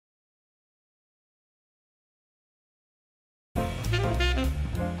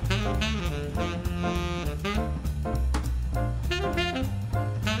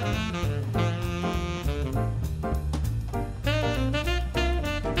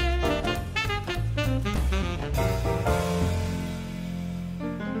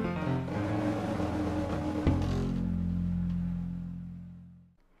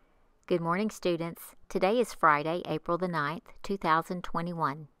Good morning, students. Today is Friday, April the 9th,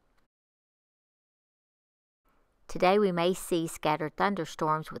 2021. Today we may see scattered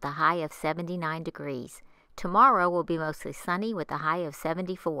thunderstorms with a high of 79 degrees. Tomorrow will be mostly sunny with a high of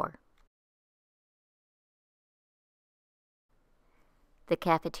 74. The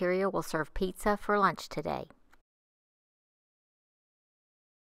cafeteria will serve pizza for lunch today.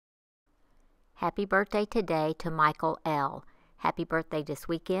 Happy birthday today to Michael L. Happy birthday this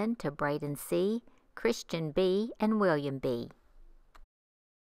weekend to Braden C., Christian B., and William B.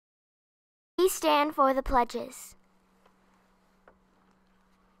 Please stand for the pledges.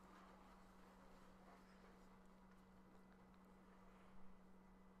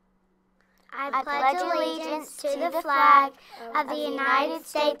 I pledge allegiance to the flag of the United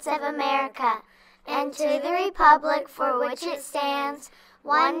States of America and to the republic for which it stands,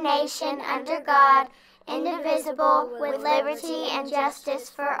 one nation under God, indivisible, with liberty and justice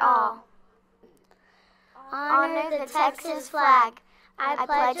for all. Honor the Texas flag. I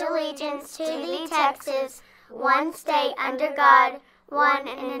pledge allegiance to the Texas, one state under God, one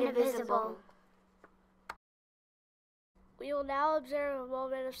and indivisible. We will now observe a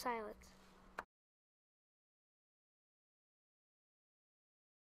moment of silence.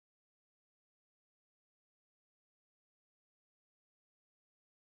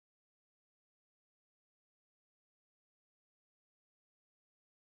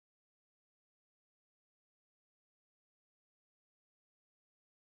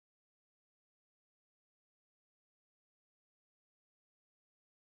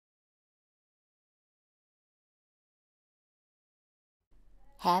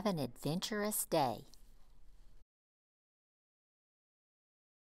 Have an adventurous day.